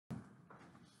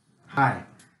Hi,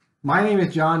 my name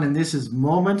is John and this is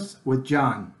Moments with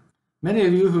John. Many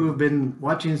of you who have been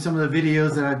watching some of the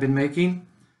videos that I've been making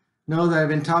know that I've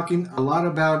been talking a lot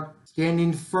about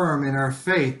standing firm in our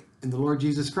faith in the Lord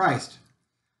Jesus Christ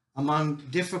among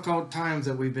difficult times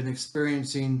that we've been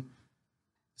experiencing,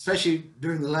 especially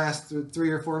during the last 3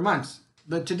 or 4 months.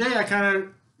 But today I kind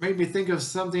of made me think of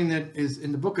something that is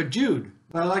in the book of Jude.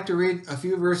 But I'd like to read a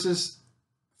few verses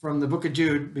from the book of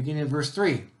Jude, beginning at verse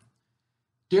 3.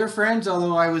 Dear friends,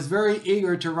 although I was very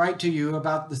eager to write to you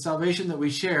about the salvation that we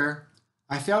share,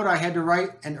 I felt I had to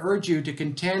write and urge you to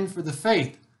contend for the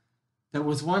faith that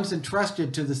was once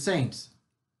entrusted to the saints.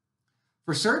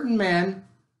 For certain men,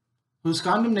 whose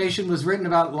condemnation was written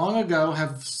about long ago,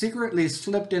 have secretly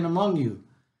slipped in among you.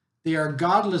 They are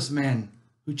godless men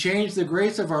who changed the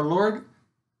grace of our Lord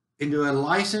into a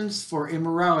license for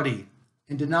immorality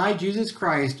and deny Jesus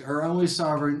Christ, our only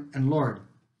sovereign and Lord.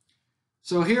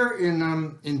 So here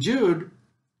in Jude,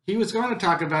 he was going to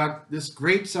talk about this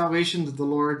great salvation that the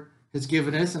Lord has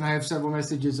given us, and I have several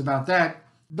messages about that.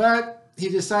 But he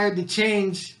decided to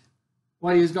change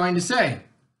what he was going to say,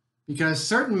 because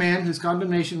certain men whose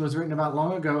condemnation was written about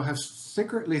long ago have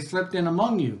secretly slipped in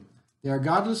among you. They are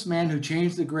godless men who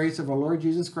changed the grace of our Lord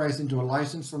Jesus Christ into a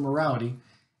license for morality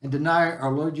and deny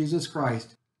our Lord Jesus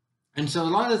Christ. And so a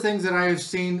lot of the things that I have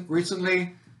seen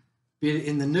recently, be it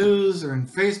in the news or in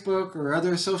Facebook or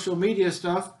other social media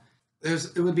stuff,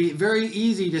 it would be very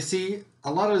easy to see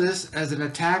a lot of this as an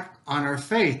attack on our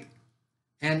faith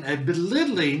and a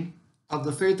belittling of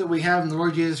the faith that we have in the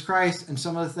Lord Jesus Christ and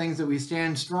some of the things that we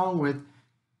stand strong with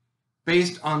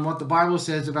based on what the Bible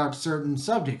says about certain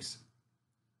subjects.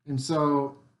 And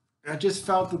so I just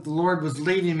felt that the Lord was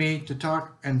leading me to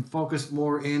talk and focus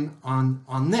more in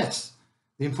on this.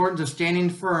 The importance of standing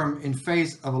firm in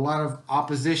face of a lot of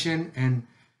opposition and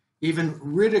even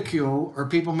ridicule or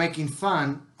people making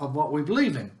fun of what we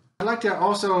believe in. I'd like to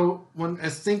also,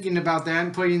 as thinking about that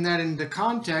and putting that into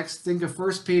context, think of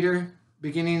 1 Peter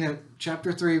beginning at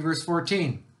chapter 3, verse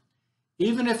 14.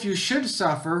 Even if you should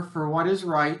suffer for what is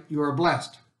right, you are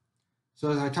blessed. So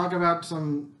as I talk about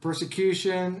some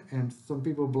persecution and some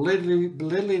people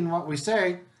belittling what we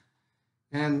say,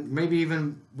 and maybe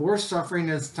even worse suffering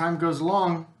as time goes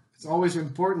along, it's always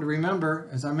important to remember,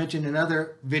 as I mentioned in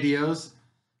other videos,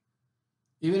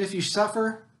 even if you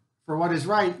suffer for what is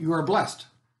right, you are blessed.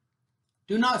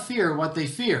 Do not fear what they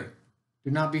fear.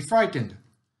 Do not be frightened.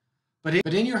 But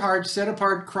in your heart, set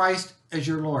apart Christ as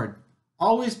your Lord.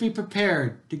 Always be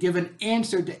prepared to give an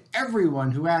answer to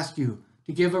everyone who asks you,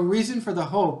 to give a reason for the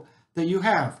hope that you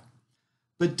have.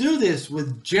 But do this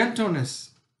with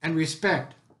gentleness and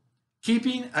respect,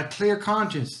 keeping a clear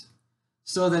conscience,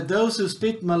 so that those who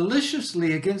speak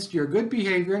maliciously against your good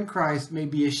behavior in Christ may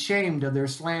be ashamed of their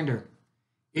slander.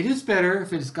 It is better,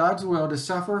 if it is God's will, to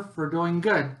suffer for doing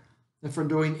good than for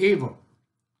doing evil.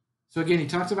 So again, he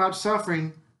talks about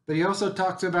suffering, but he also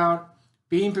talks about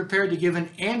being prepared to give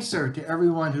an answer to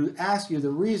everyone who asks you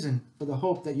the reason for the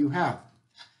hope that you have.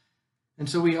 And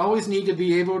so we always need to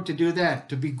be able to do that,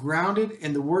 to be grounded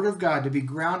in the Word of God, to be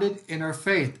grounded in our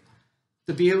faith,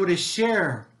 to be able to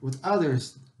share with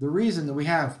others the reason that we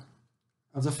have,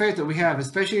 of the faith that we have,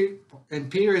 especially, and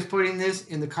Peter is putting this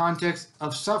in the context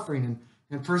of suffering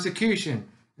and persecution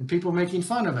and people making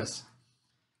fun of us.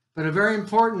 But a very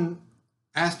important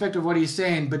aspect of what he's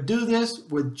saying, but do this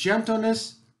with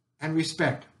gentleness and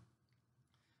respect.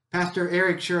 Pastor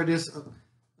Eric shared this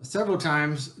several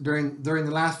times during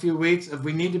the last few weeks, of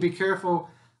we need to be careful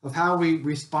of how we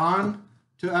respond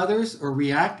to others or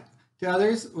react to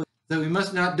others, that we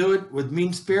must not do it with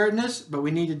mean-spiritedness, but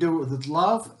we need to do it with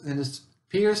love. And as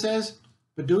Peter says,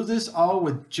 but do this all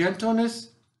with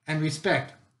gentleness and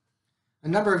respect. A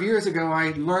number of years ago, I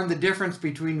learned the difference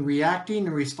between reacting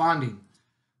and responding.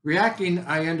 Reacting,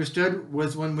 I understood,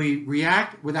 was when we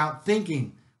react without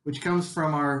thinking, which comes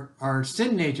from our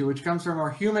sin nature, which comes from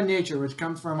our human nature, which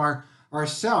comes from our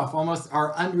self, almost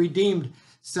our unredeemed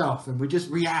self. And we just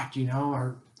react,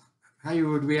 or how you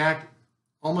would react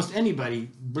almost anybody,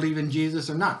 believe in Jesus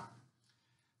or not.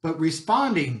 But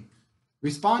responding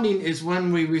is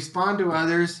when we respond to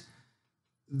others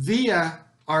via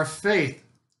our faith,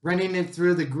 running it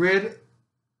through the grid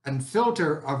and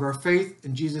filter of our faith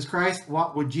in Jesus Christ.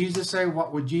 What would Jesus say?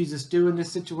 What would Jesus do in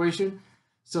this situation?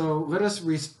 So let us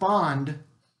respond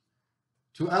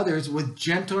to others with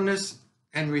gentleness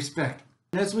and respect.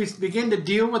 And as we begin to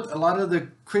deal with a lot of the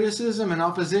criticism and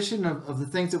opposition of the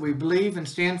things that we believe and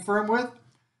stand firm with,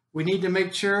 we need to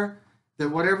make sure that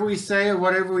whatever we say or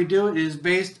whatever we do is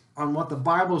based on what the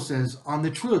Bible says, on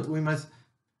the truth. We must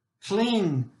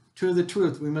cling to the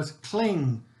truth. We must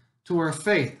cling to our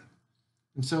faith.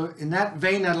 And so in that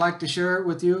vein, I'd like to share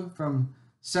with you from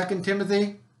 2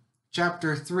 Timothy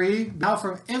chapter 3. Now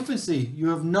from infancy you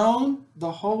have known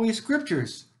the Holy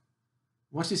Scriptures.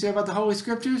 What's he say about the Holy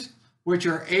Scriptures? Which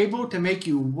are able to make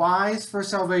you wise for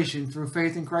salvation through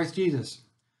faith in Christ Jesus.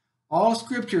 All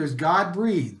Scripture is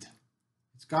God-breathed.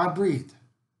 It's God-breathed.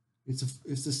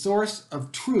 It's the source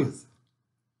of truth.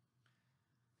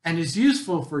 And is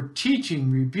useful for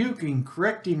teaching, rebuking,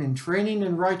 correcting, and training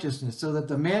in righteousness, so that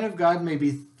the man of God may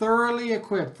be thoroughly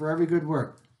equipped for every good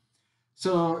work.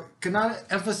 So, cannot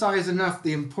emphasize enough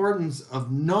the importance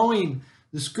of knowing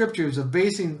the Scriptures, of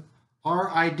basing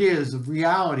our ideas of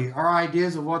reality, our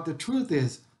ideas of what the truth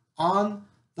is, on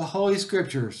the Holy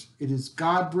Scriptures. It is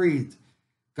God-breathed,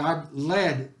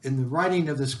 God-led in the writing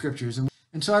of the Scriptures.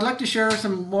 And so I'd like to share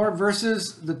some more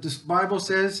verses that the Bible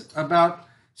says about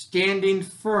standing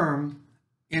firm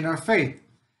in our faith.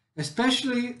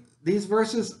 Especially these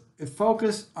verses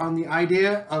focus on the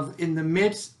idea of in the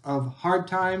midst of hard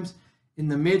times, in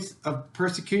the midst of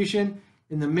persecution,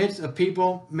 in the midst of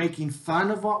people making fun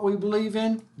of what we believe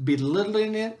in,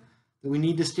 belittling it, that we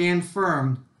need to stand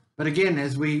firm. But again,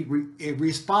 as we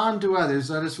respond to others,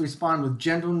 let us respond with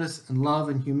gentleness and love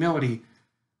and humility.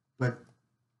 But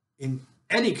in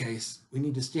any case, we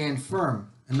need to stand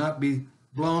firm and not be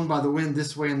blown by the wind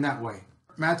this way and that way.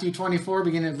 Matthew 24,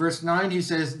 beginning at verse 9, he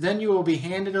says, Then you will be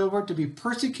handed over to be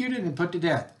persecuted and put to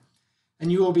death,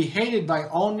 and you will be hated by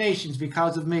all nations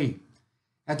because of me.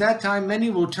 At that time, many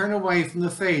will turn away from the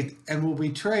faith and will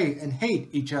betray and hate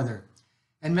each other.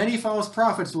 And many false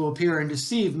prophets will appear and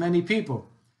deceive many people.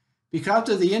 Because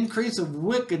of the increase of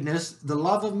wickedness, the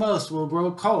love of most will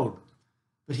grow cold.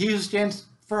 But he who stands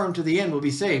firm to the end will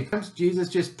be saved. Jesus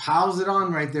just piles it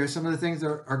on right there. Some of the things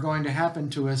that are going to happen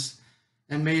to us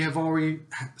and may have already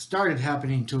started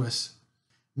happening to us.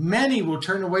 Many will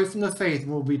turn away from the faith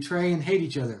and will betray and hate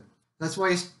each other. That's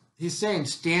why he's saying,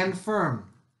 stand firm.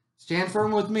 Stand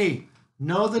firm with me.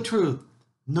 Know the truth.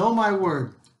 Know my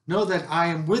word. Know that I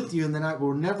am with you and that I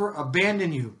will never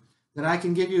abandon you. That I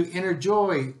can give you inner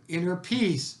joy, inner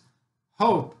peace,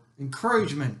 hope,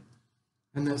 encouragement.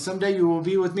 And that someday you will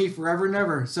be with me forever and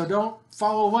ever. So don't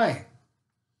fall away.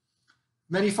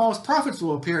 Many false prophets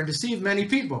will appear and deceive many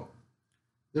people.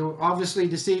 They will obviously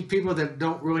deceive people that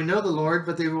don't really know the Lord,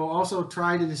 but they will also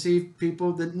try to deceive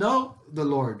people that know the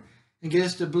Lord and get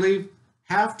us to believe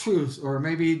half-truths or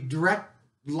maybe direct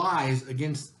lies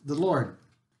against the Lord.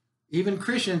 Even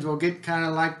Christians will get kind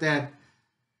of like that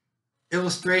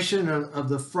illustration of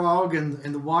the frog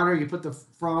in the water. You put the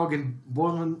frog in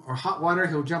boiling or hot water,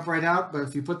 he'll jump right out. But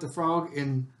if you put the frog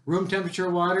in room temperature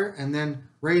water and then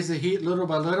raise the heat little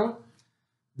by little,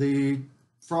 the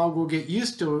frog will get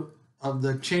used to of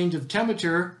the change of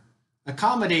temperature,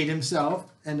 accommodate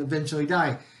himself, and eventually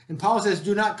die. And Paul says,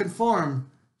 do not conform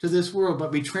to this world,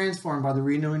 but be transformed by the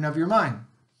renewing of your mind.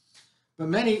 But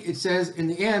many, it says, in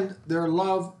the end, their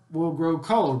love will grow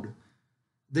cold.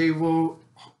 They will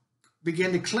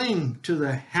begin to cling to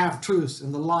the half-truths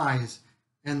and the lies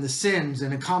and the sins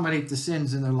and accommodate the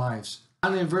sins in their lives.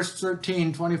 And in verse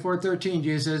 13, 24:13,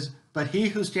 Jesus says, but he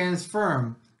who stands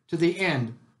firm to the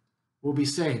end will be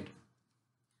saved.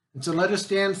 And so let us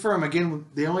stand firm. Again,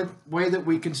 the only way that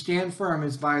we can stand firm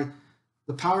is by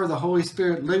the power of the Holy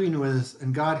Spirit living with us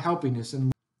and God helping us.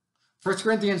 And 1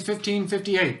 Corinthians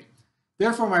 15:58,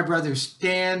 therefore, my brothers,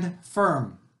 stand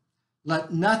firm.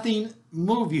 Let nothing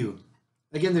move you.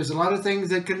 Again, there's a lot of things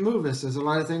that can move us. There's a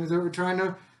lot of things that were trying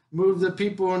to move the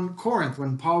people in Corinth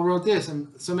when Paul wrote this, and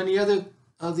so many other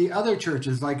of the other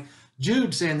churches, like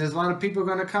Jude saying there's a lot of people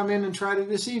going to come in and try to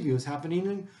deceive you. It's happening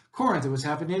in Corinth. It was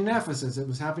happening in Ephesus. It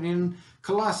was happening in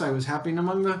Colossae. It was happening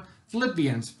among the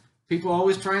Philippians. People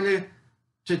always trying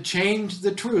to change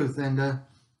the truth and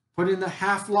put in the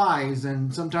half lies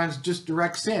and sometimes just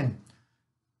direct sin.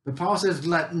 But Paul says,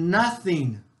 let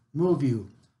nothing move you.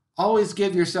 Always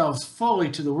give yourselves fully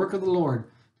to the work of the Lord,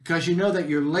 because you know that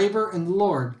your labor in the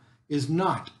Lord is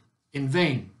not in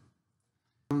vain.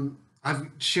 I've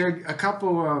shared a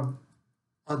couple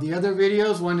of the other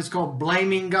videos. One is called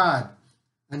Blaming God.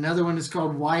 Another one is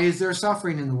called Why Is There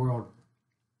Suffering in the World?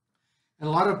 And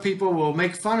a lot of people will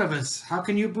make fun of us. How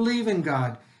can you believe in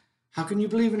God? How can you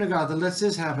believe in a God that lets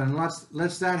this happen,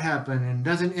 lets that happen, and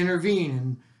doesn't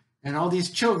intervene, and all these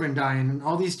children dying, and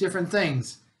all these different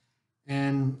things?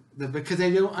 And because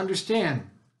they don't understand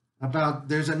about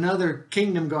there's another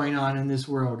kingdom going on in this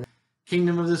world.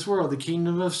 Kingdom of this world, the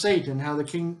kingdom of Satan, how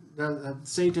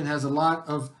Satan has a lot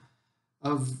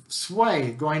of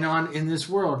sway going on in this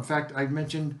world. In fact, I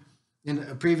mentioned in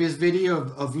a previous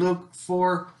video of Luke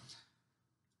 4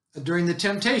 during the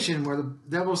temptation where the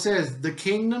devil says, the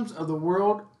kingdoms of the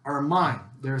world are mine.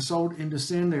 They're sold into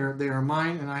sin. They are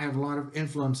mine, and I have a lot of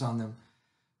influence on them.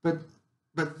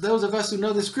 But those of us who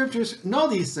know the Scriptures know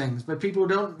these things, but people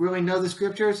don't really know the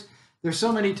Scriptures. There's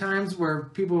so many times where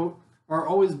people are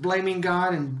always blaming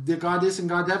God and God this and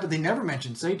God that, but they never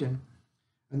mention Satan.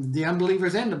 And the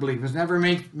unbelievers and the believers never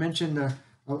mention a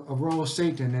role of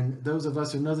Satan. And those of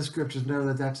us who know the Scriptures know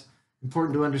that that's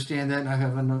important to understand that, and I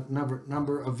have a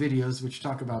number of videos which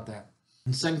talk about that.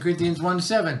 In 2 Corinthians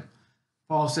 1:7,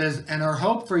 Paul says, "And our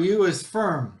hope for you is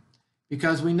firm,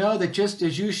 because we know that just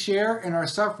as you share in our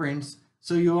sufferings,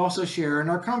 so you also share in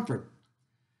our comfort."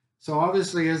 So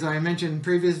obviously, as I mentioned in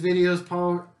previous videos,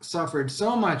 Paul suffered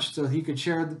so much so he could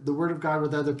share the Word of God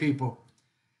with other people.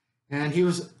 And he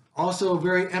was also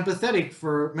very empathetic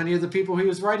for many of the people he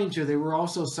was writing to. They were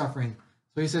also suffering.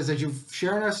 So he says, as you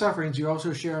share in our sufferings, you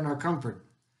also share in our comfort.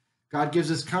 God gives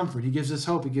us comfort. He gives us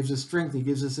hope. He gives us strength. He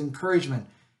gives us encouragement.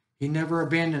 He never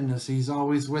abandoned us. He's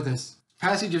always with us.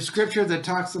 Passage of Scripture that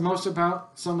talks the most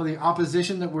about some of the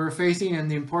opposition that we're facing and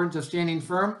the importance of standing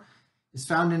firm is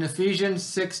found in Ephesians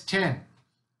 6:10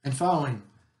 and following.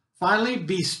 "Finally,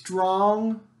 be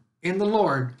strong in the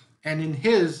Lord and in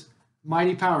His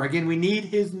mighty power." Again, we need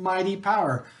His mighty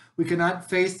power. We cannot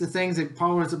face the things that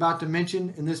Paul is about to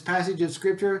mention in this passage of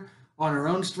Scripture on our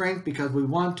own strength because we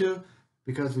want to,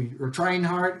 because we are trying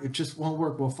hard. It just won't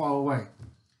work. We'll fall away.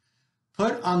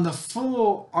 "Put on the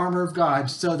full armor of God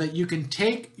so that you can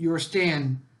take your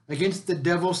stand against the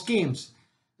devil's schemes."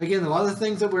 Again, a lot of the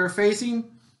things that we're facing,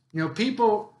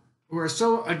 people who are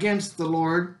so against the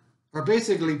Lord are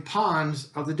basically pawns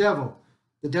of the devil.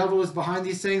 The devil is behind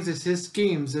these things. It's his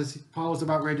schemes, as Paul is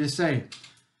about ready to say.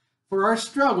 "For our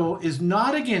struggle is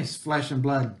not against flesh and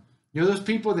blood." Those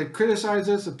people that criticize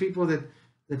us, the people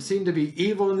that seem to be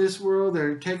evil in this world, that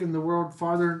are taking the world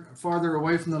farther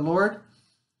away from the Lord,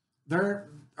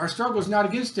 our struggle is not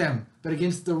against them, but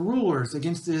against the rulers,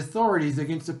 against the authorities,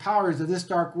 against the powers of this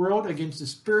dark world, against the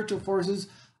spiritual forces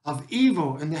of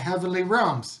evil in the heavenly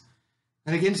realms.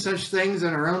 And against such things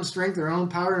in our own strength, our own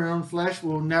power, our own flesh,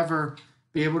 will never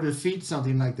be able to defeat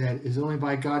something like that. It's only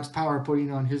by God's power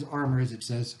putting on His armor, as it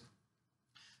says.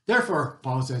 "Therefore,"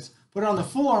 Paul says, "put on the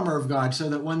full armor of God so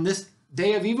that when this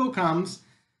day of evil comes,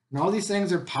 and all these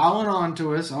things are piling on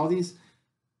to us, all these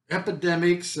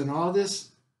epidemics and all this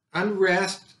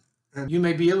unrest, you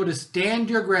may be able to stand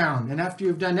your ground. And after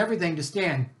you've done everything, to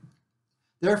stand.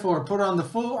 Therefore, put on the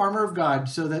full armor of God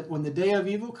so that when the day of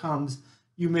evil comes,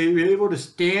 you may be able to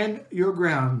stand your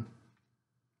ground.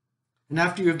 And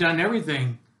after you've done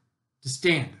everything, to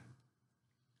stand.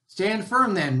 Stand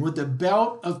firm then with the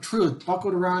belt of truth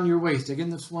buckled around your waist." Again,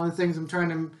 that's one of the things I'm trying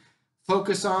to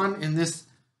focus on in this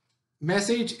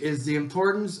message is the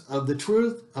importance of the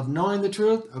truth, of knowing the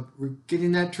truth, of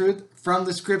getting that truth from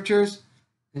the Scriptures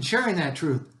and sharing that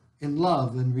truth in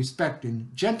love and respect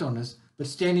and gentleness, but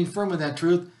standing firm with that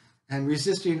truth and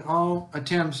resisting all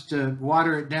attempts to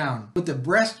water it down. "With the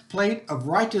breastplate of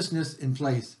righteousness in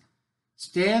place,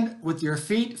 stand with your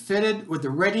feet fitted with the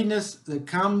readiness that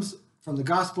comes from the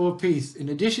gospel of peace. In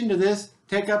addition to this,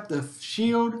 take up the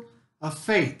shield of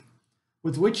faith,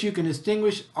 with which you can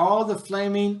extinguish all the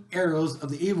flaming arrows of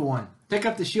the evil one." Take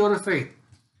up the shield of faith.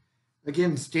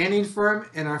 Again, standing firm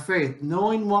in our faith,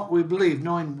 knowing what we believe,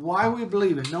 knowing why we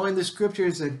believe it, knowing the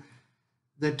Scriptures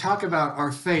that talk about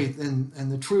our faith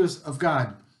and the truths of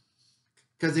God.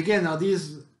 Because again, now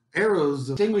these arrows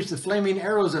extinguish the flaming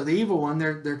arrows of the evil one.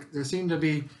 There seem to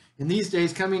be, in these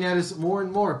days, coming at us more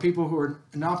and more people who are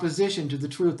in opposition to the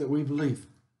truth that we believe.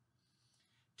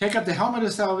 Take up the helmet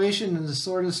of salvation and the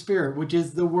sword of the Spirit, which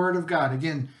is the Word of God.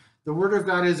 Again, the Word of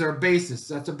God is our basis.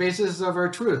 That's the basis of our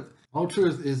truth. All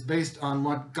truth is based on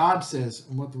what God says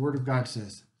and what the Word of God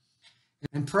says.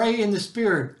 "And pray in the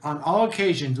Spirit on all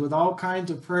occasions with all kinds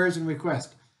of prayers and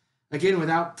requests." Again,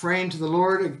 without praying to the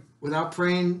Lord, without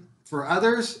praying for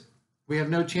others, we have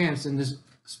no chance in this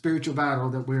spiritual battle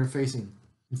that we are facing.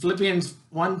 In Philippians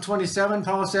 1:27,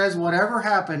 Paul says, whatever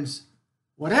happens,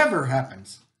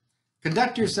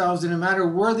 conduct yourselves in a manner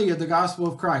worthy of the gospel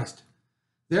of Christ.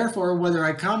 Therefore, whether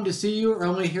I come to see you or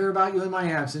only hear about you in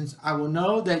my absence, I will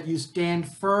know that you stand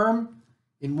firm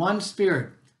in one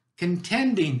spirit,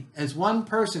 contending as one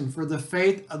person for the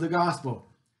faith of the gospel.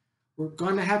 We're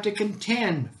going to have to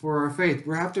contend for our faith.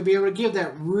 We'll have to be able to give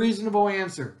that reasonable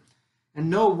answer and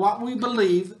know what we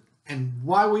believe and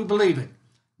why we believe it.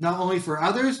 Not only for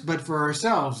others, but for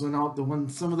ourselves. When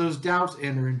some of those doubts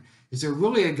enter in, is there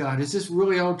really a God? Is this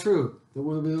really all true? That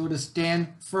we'll be able to stand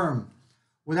firm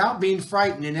without being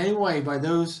frightened in any way by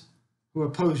those who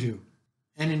oppose you.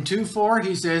 And in 2:4,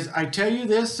 he says, I tell you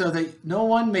this so that no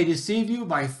one may deceive you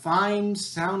by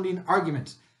fine-sounding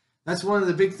arguments. That's one of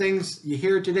the big things you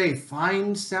hear today.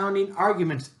 Fine-sounding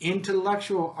arguments,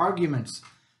 intellectual arguments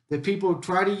that people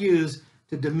try to use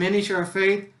to diminish our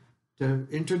faith, to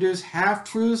introduce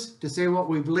half-truths, to say what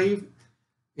we believe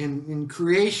in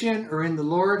creation or in the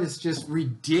Lord is just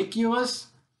ridiculous.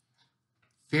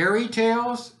 Fairy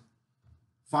tales,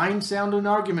 fine-sounding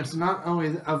arguments, not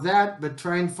only of that, but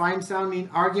trying fine-sounding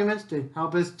arguments to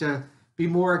help us to be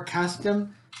more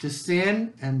accustomed to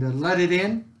sin and to let it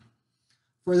in.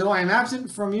 For though I am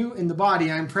absent from you in the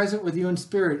body, I am present with you in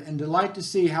spirit, and delight to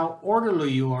see how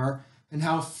orderly you are and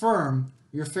how firm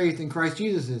your faith in Christ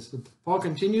Jesus is. So Paul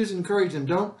continues to encourage them,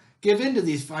 don't give in to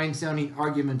these fine-sounding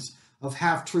arguments of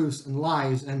half-truths and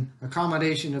lies and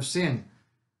accommodation of sin.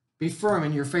 Be firm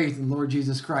in your faith in Lord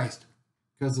Jesus Christ,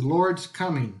 because the Lord's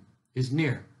coming is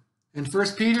near. In 1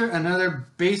 Peter, another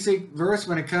basic verse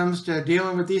when it comes to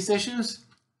dealing with these issues,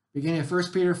 beginning of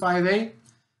 1 Peter 5:8,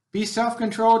 be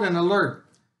self-controlled and alert.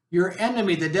 Your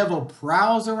enemy, the devil,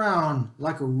 prowls around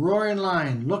like a roaring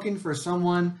lion, looking for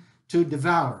someone to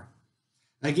devour.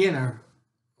 Again,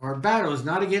 our battle is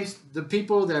not against the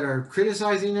people that are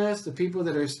criticizing us, the people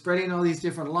that are spreading all these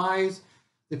different lies,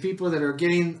 the people that are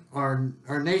getting our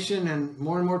nation and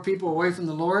more people away from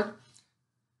the Lord.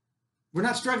 We're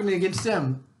not struggling against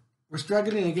them. We're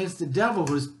struggling against the devil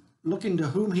who's looking to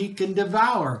whom he can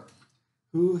devour,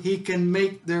 who he can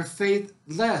make their faith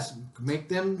less, make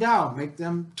them doubt, make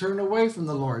them turn away from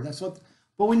the Lord.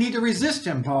 But we need to resist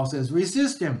him, Paul says.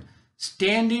 Resist him,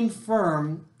 standing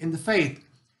firm in the faith,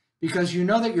 because you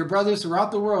know that your brothers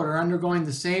throughout the world are undergoing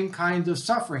the same kinds of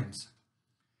sufferings.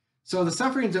 So the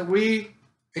sufferings that we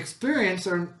experience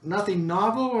are nothing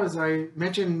novel, as I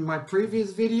mentioned in my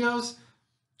previous videos.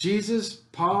 Jesus,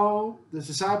 Paul, the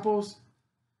disciples,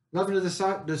 11 of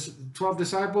the 12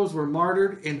 disciples were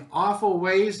martyred in awful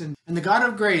ways. And the God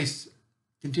of grace,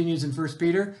 continues in 1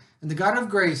 Peter, and the God of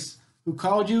grace who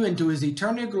called you into his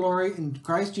eternal glory in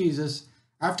Christ Jesus,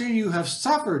 after you have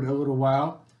suffered a little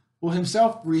while, will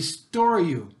himself restore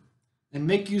you and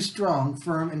make you strong,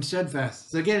 firm, and steadfast.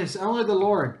 So again, it's only the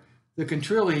Lord that can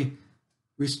truly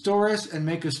restore us and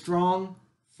make us strong,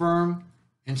 firm,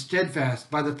 and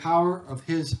steadfast by the power of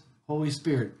his Holy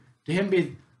Spirit. To him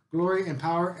be glory and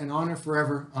power and honor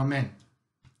forever. Amen.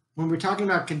 When we're talking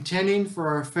about contending for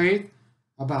our faith,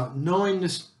 about knowing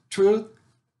the truth,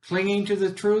 clinging to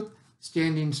the truth,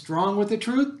 standing strong with the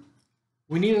truth,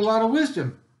 we need a lot of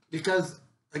wisdom, because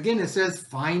again, it says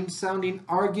fine-sounding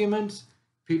arguments,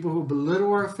 people who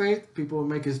belittle our faith, people who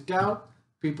make us doubt,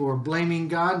 people who are blaming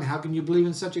God, and how can you believe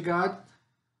in such a God?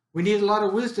 We need a lot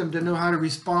of wisdom to know how to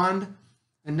respond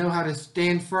and know how to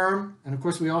stand firm. And of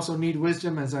course, we also need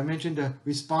wisdom, as I mentioned, to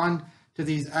respond to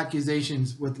these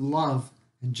accusations with love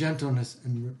and gentleness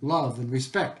and love and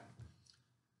respect.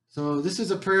 So this is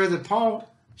a prayer that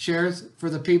Paul shares for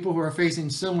the people who are facing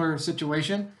similar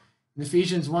situation in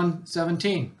Ephesians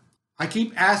 1:17. I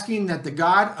keep asking that the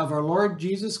God of our Lord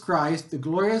Jesus Christ, the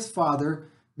glorious Father,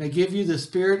 may give you the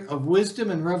spirit of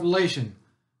wisdom and revelation,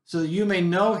 so that you may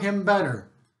know him better.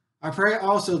 I pray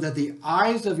also that the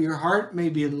eyes of your heart may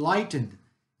be enlightened,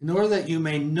 in order that you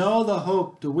may know the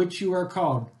hope to which you are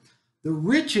called, the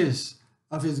riches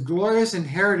of his glorious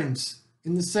inheritance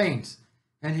in the saints,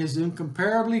 and his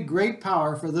incomparably great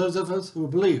power for those of us who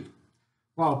believe.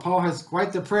 Wow, Paul has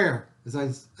quite the prayer. As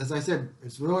I said,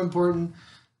 it's real important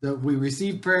that we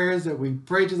receive prayers, that we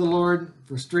pray to the Lord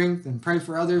for strength and pray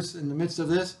for others in the midst of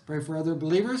this, pray for other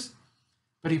believers.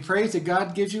 But he prays that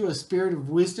God gives you a spirit of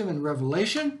wisdom and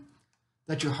revelation,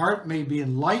 that your heart may be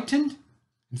enlightened.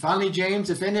 And finally, James,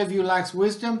 if any of you lacks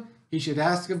wisdom, he should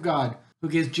ask of God, who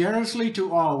gives generously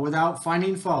to all without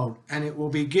finding fault, and it will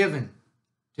be given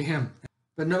to him.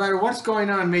 But no matter what's going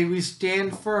on, may we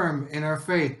stand firm in our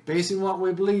faith, basing what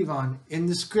we believe on in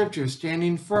the scriptures,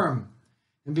 standing firm,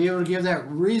 and be able to give that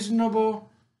reasonable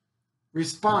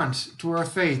response to our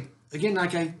faith. Again,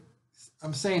 like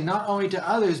I'm saying, not only to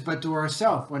others, but to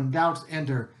ourselves when doubts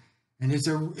enter. And is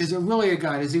there really a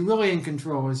God? Is he really in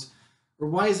control? Or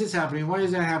why is this happening? Why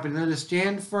is that happening? Let us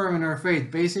stand firm in our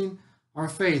faith, basing our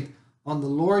faith on the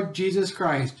Lord Jesus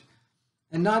Christ,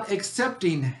 and not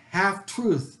accepting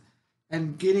half-truth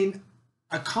and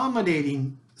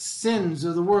accommodating sins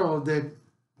of the world that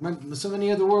so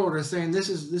many of the world are saying this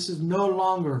is no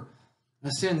longer a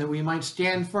sin, that we might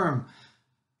stand firm.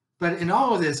 But in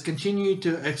all of this, continue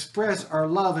to express our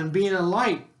love and being a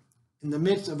light in the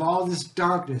midst of all this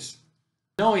darkness,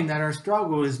 knowing that our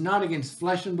struggle is not against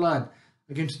flesh and blood,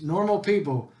 against normal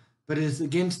people, but is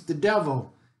against the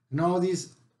devil and all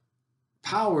these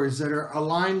powers that are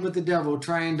aligned with the devil,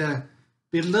 trying to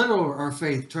belittle our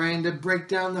faith, trying to break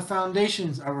down the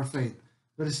foundations of our faith.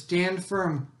 Let us stand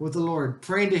firm with the Lord,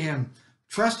 praying to him,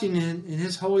 trusting in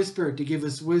his Holy Spirit to give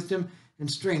us wisdom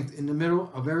and strength in the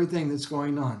middle of everything that's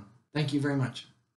going on. Thank you very much.